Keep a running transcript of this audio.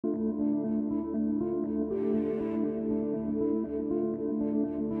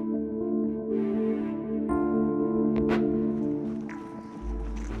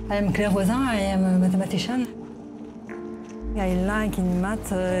I am Claire Voisin, I am a mathematician. I like in math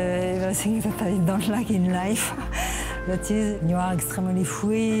everything that I don't like in life. That is, you are extremely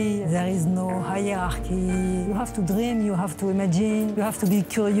free, there is no hierarchy. You have to dream, you have to imagine, you have to be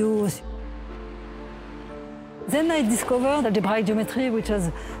curious. Then I discovered algebraic geometry, which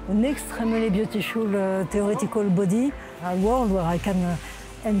is an extremely beautiful theoretical body, a world where I can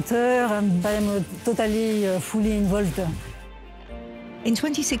enter and I am totally, fully involved. In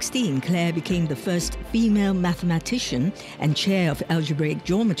 2016, Claire became the first female mathematician and chair of algebraic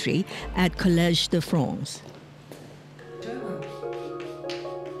geometry at Collège de France.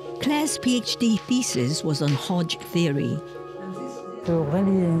 Claire's PhD thesis was on Hodge theory. So really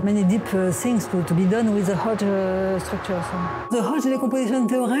many deep things to be done with the Hodge structures. The Hodge decomposition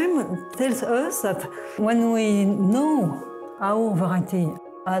theorem tells us that when we know our variety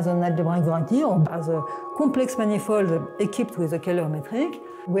as an algebraic variety or as a complex manifold equipped with a Kähler metric,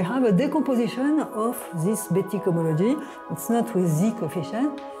 we have a decomposition of this Betti cohomology. It's not with Z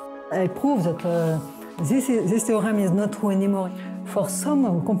coefficient. I prove that this theorem is not true anymore. For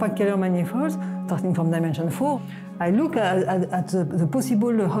some compact Kähler manifolds, starting from dimension 4, I look at the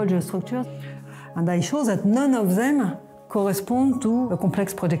possible Hodge structures and I show that none of them correspond to a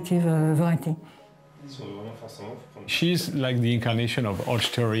complex projective variety. She's like the incarnation of Hodge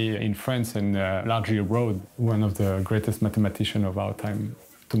theory in France and largely abroad, one of the greatest mathematicians of our time,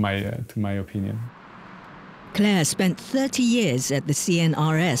 to my opinion. Claire spent 30 years at the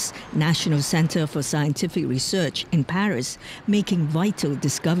CNRS, National Center for Scientific Research in Paris, making vital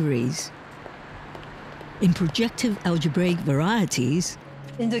discoveries. In projective algebraic varieties,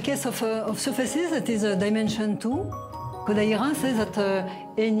 in the case of surfaces, that is dimension 2, Kodaira says that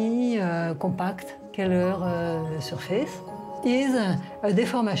any compact Kähler surface is a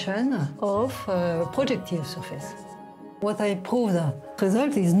deformation of projective surface. What I proved, the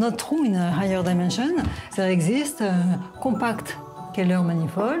result is not true in a higher dimension. There exist compact Kähler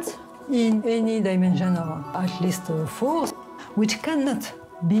manifolds in any dimension of at least 4, which cannot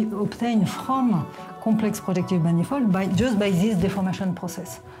be obtained from complex projective manifold just by this deformation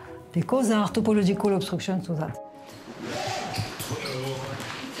process, because there are topological obstructions to that.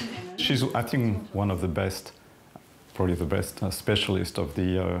 She's, I think, one of the best, probably the best specialist of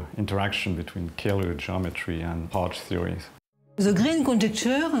the interaction between Kähler geometry and Hodge theories. The green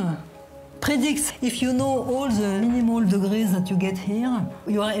conjecture predicts if you know all the minimal degrees that you get here,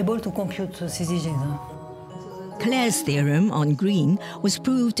 you are able to compute CZGs. Claire's theorem on green was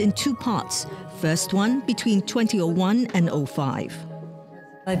proved in 2 parts. First one between 2001 and 05.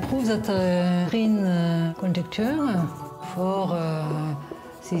 I proved that green conjecture for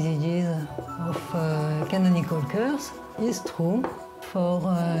CZGs of canonical curves is true for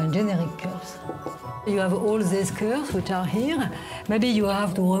generic curves. You have all these curves which are here. Maybe you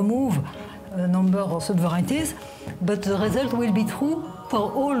have to remove a number of subvarieties, but the result will be true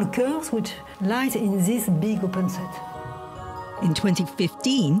for all curves which lie in this big open set. In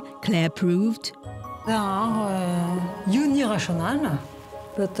 2015, Claire proved there are unirational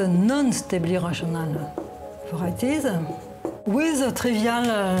but non-stably rational varieties with a trivial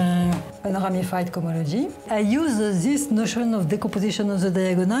unramified cohomology. I use this notion of decomposition of the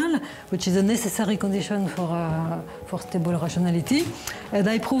diagonal, which is a necessary condition for stable rationality, and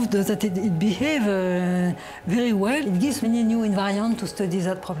I proved that it behaves very well. It gives many new invariants to study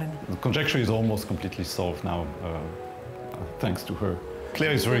that problem. The conjecture is almost completely solved now, thanks to her.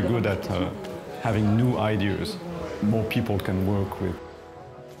 Claire is very good at having new ideas more people can work with.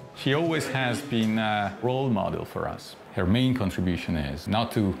 She always has been a role model for us. Her main contribution is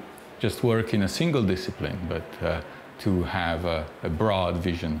not to just work in a single discipline, but to have a broad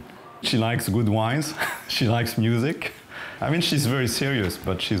vision. She likes good wines, she likes music. I mean, she's very serious,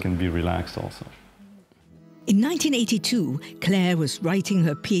 but she can be relaxed also. In 1982, Claire was writing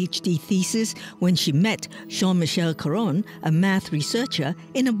her PhD thesis when she met Jean-Michel Caron, a math researcher,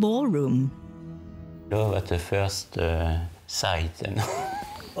 in a ballroom. Love at the first sight.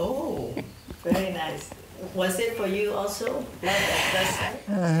 Oh, very nice. Was it for you also? Love at first sight?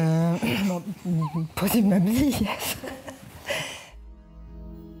 Possibly, yes.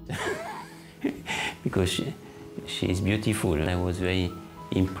 Because she is beautiful. I was very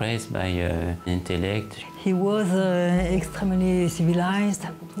impressed by her intellect. He was extremely civilized,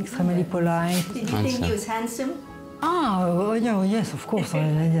 extremely polite. Did you think he was handsome? Ah, yeah, yes, of course.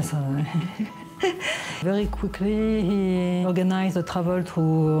 Yes. Very quickly, he organized a travel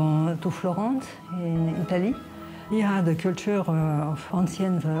to Florence, in Italy. He had a culture of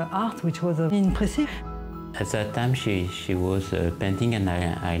ancient art, which was impressive. At that time, she was painting, and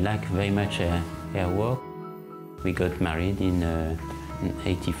I liked very much her work. We got married in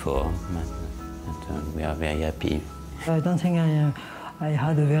 84, and we are very happy. I don't think I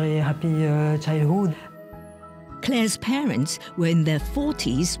had a very happy childhood. Claire's parents were in their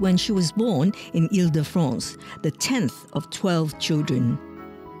 40s when she was born in Ile-de-France, the 10th of 12 children.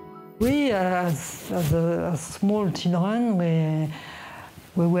 We, as small children,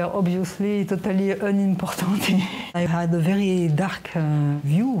 we were obviously totally unimportant. I had a very dark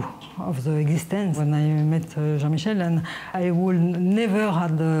view of the existence when I met Jean-Michel, and I would never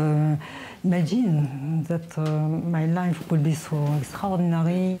have imagined that my life would be so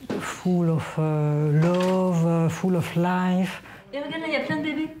extraordinary, full of love, full of life. Et regarde là, il y a plein de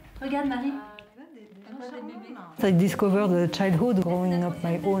bébés. Regarde Marie. I discovered childhood growing up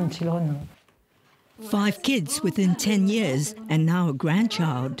my own children. 5 kids within 10 years and now a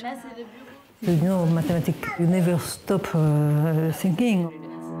grandchild. You know, mathematics, you never stop thinking.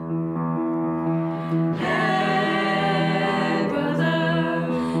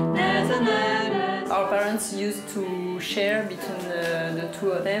 Our parents used to share between the two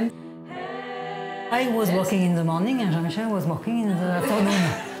of them. I was working in the morning and Jean-Michel was working in the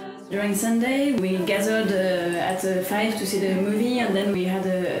afternoon. During Sunday, we gathered at 5 to see the movie, and then we had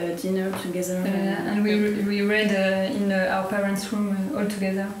a dinner together. And we read in our parents' room all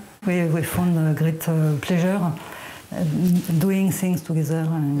together. We found a great pleasure doing things together.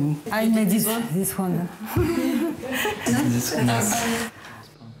 I made this one. This one.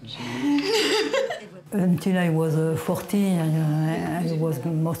 Until I was 40, I was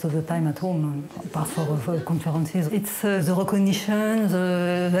most of the time at home, apart for conferences. It's the recognition,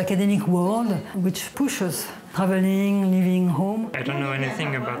 the academic world, which pushes traveling, leaving home. I don't know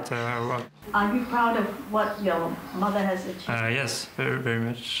anything about her work. Are you proud of what your mother has achieved? Yes, very, very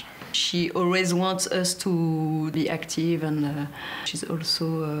much. She always wants us to be active, and she's also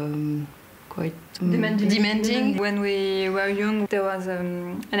quite demanding. When we were young, there was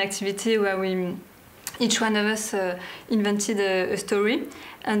an activity where each one of us invented a story,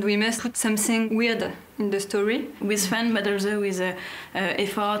 and we must put something weird in the story. With fun, but also with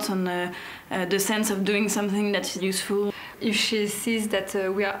effort and the sense of doing something that's useful. If she sees that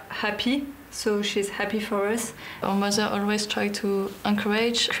we are happy, so she's happy for us. Our mother always tried to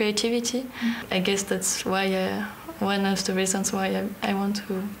encourage creativity. I guess that's why one of the reasons why I want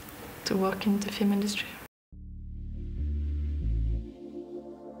to work in the film industry.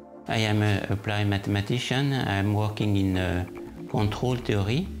 I am an applied mathematician. I'm working in control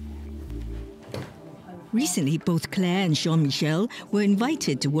theory. Recently, both Claire and Jean-Michel were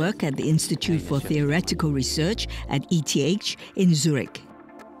invited to work at the Institute for Theoretical Research at ETH in Zurich.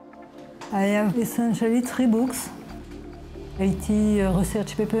 I have essentially 3 books, 80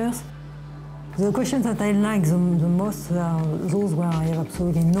 research papers. The questions that I like the most are those where I have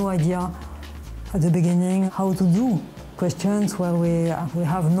absolutely no idea at the beginning how to do questions where we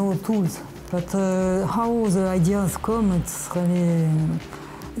have no tools. But how the ideas come, it's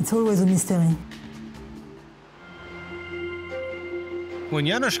always a mystery. When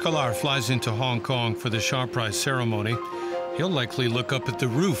Janos Kalar flies into Hong Kong for the Shaw Prize ceremony, he'll likely look up at the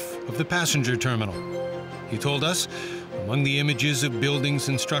roof of the passenger terminal. He told us, among the images of buildings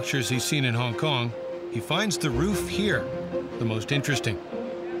and structures he's seen in Hong Kong, he finds the roof here the most interesting.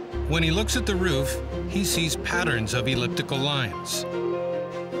 When he looks at the roof, he sees patterns of elliptical lines.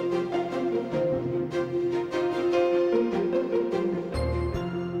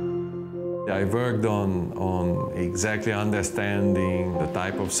 I worked on exactly understanding the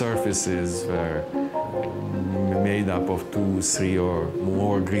type of surfaces were made up of 2, 3 or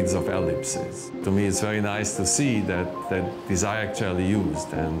more grids of ellipses. To me, it's very nice to see that these are actually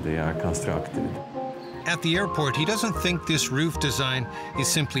used and they are constructed. At the airport, he doesn't think this roof design is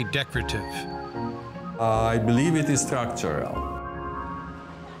simply decorative. I believe it is structural.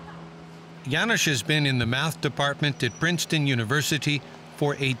 Janos has been in the math department at Princeton University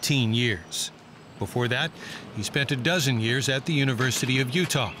for 18 years. Before that, he spent a dozen years at the University of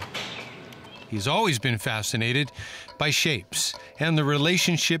Utah. He's always been fascinated by shapes and the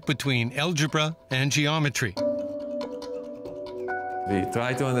relationship between algebra and geometry. We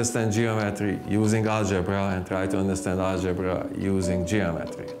try to understand geometry using algebra and try to understand algebra using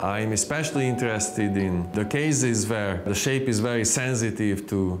geometry. I'm especially interested in the cases where the shape is very sensitive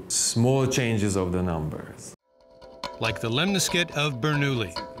to small changes of the numbers. Like the lemniscate of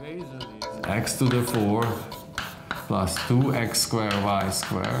Bernoulli. X to the 4 plus 2x squared y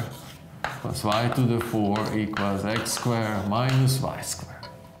squared plus y to the 4 equals x squared minus y squared.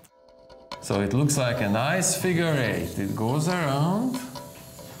 So it looks like a nice figure 8. It goes around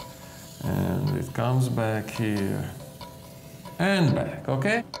and it comes back here and back,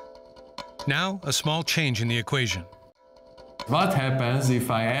 okay? Now, a small change in the equation. What happens if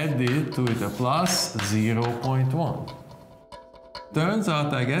I add it to it a plus 0.1? Turns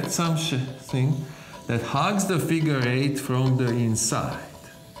out I get something that hugs the figure 8 from the inside.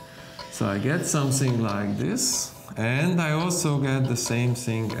 So I get something like this, and I also get the same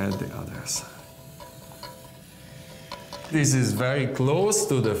thing at the other side. This is very close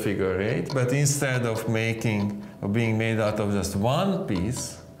to the figure 8, but instead of being made out of just one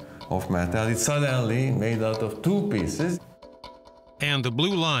piece of metal, it's suddenly made out of two pieces. And the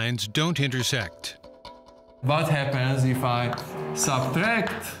blue lines don't intersect. What happens if I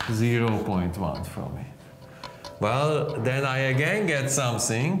subtract 0.1 from it? Well, then I again get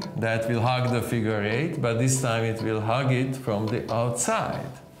something that will hug the figure 8, but this time it will hug it from the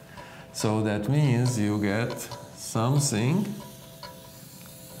outside. So that means you get something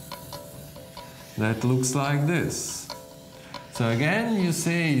that looks like this. So again, you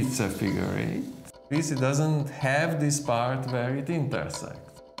say it's a figure 8. It doesn't have this part where it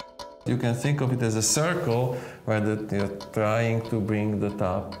intersects. You can think of it as a circle where you're trying to bring the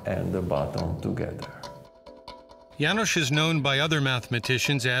top and the bottom together. János is known by other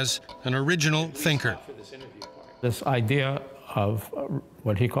mathematicians as an original thinker. This idea of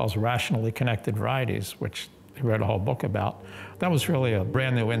what he calls rationally connected varieties, which he wrote a whole book about, that was really a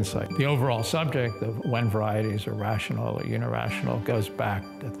brand new insight. The overall subject of when varieties are rational or unirational goes back,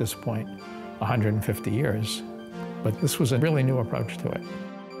 at this point, 150 years. But this was a really new approach to it.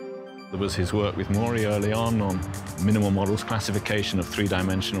 There was his work with Maury early on minimal models classification of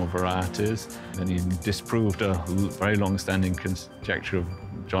three-dimensional varieties. Then he disproved a very long-standing conjecture of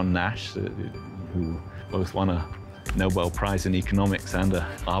John Nash, who both won a Nobel Prize in economics and a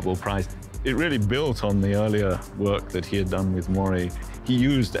Arbel Prize. It really built on the earlier work that he had done with Maury. He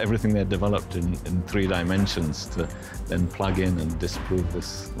used everything they'd developed in 3 dimensions to then plug in and disprove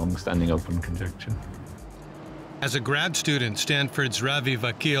this long-standing open conjecture. As a grad student, Stanford's Ravi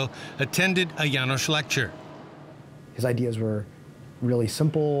Vakil attended a János lecture. His ideas were really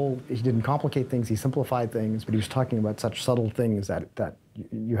simple. He didn't complicate things, he simplified things, but he was talking about such subtle things that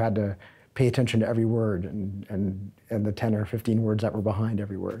you had to pay attention to every word and the 10 or 15 words that were behind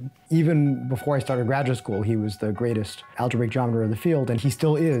every word. Even before I started graduate school, he was the greatest algebraic geometer of the field, and he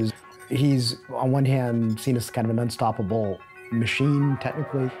still is. He's, on one hand, seen as kind of an unstoppable machine,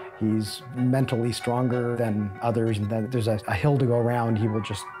 technically. He's mentally stronger than others, and then there's a hill to go around. He will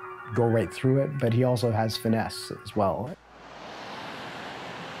just go right through it, but he also has finesse as well.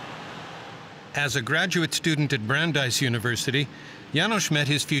 As a graduate student at Brandeis University, János met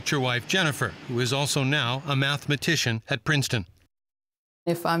his future wife, Jennifer, who is also now a mathematician at Princeton.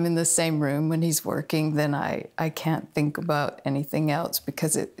 If I'm in the same room when he's working, then I can't think about anything else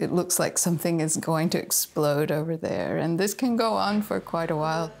because it looks like something is going to explode over there. And this can go on for quite a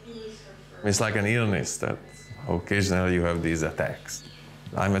while. It's like an illness that occasionally you have these attacks.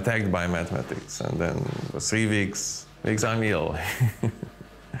 I'm attacked by mathematics, and then for 3 weeks I'm ill.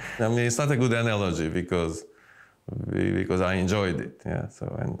 I mean, it's not a good analogy because I enjoyed it, yeah. So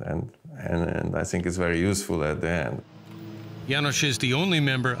and I think it's very useful at the end. János is the only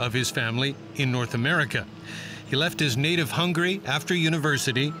member of his family in North America. He left his native Hungary after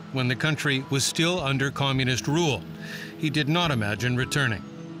university when the country was still under communist rule. He did not imagine returning.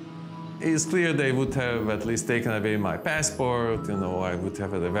 It's clear they would have at least taken away my passport. You know, I would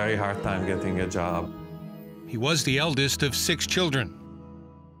have had a very hard time getting a job. He was the eldest of 6 children.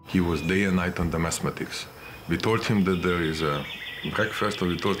 He was day and night on the mathematics. We told him that there is a breakfast, or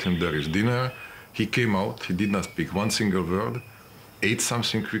we told him there is dinner. He came out, he did not speak one single word, ate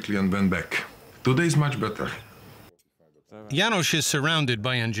something quickly and went back. Today is much better. János is surrounded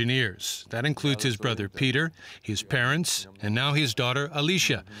by engineers. That includes his brother Peter, his parents, and now his daughter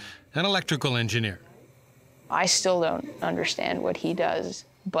Alicia, an electrical engineer. I still don't understand what he does,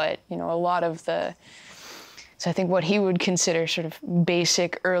 but you know, a lot of so I think what he would consider sort of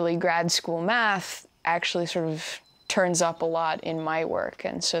basic early grad school math actually sort of turns up a lot in my work,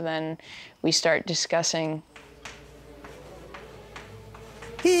 and so then we start discussing.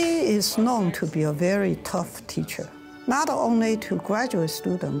 He is known to be a very tough teacher, not only to graduate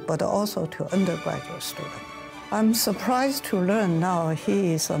students, but also to undergraduate students. I'm surprised to learn now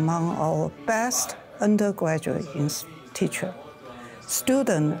he is among our best undergraduate teacher.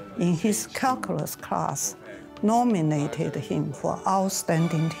 Students in his calculus class nominated him for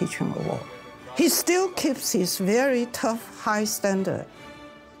Outstanding Teaching Award. He still keeps his very tough, high standard.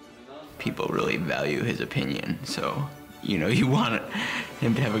 People really value his opinion, so, you know, you want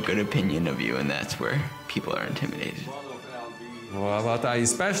him to have a good opinion of you, and that's where people are intimidated. Well, what I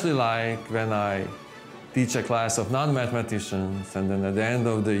especially like when I teach a class of non-mathematicians, and then at the end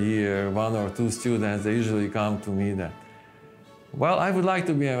of the year, 1 or 2 students, they usually come to me that, Well, I would like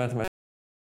to be a mathematician.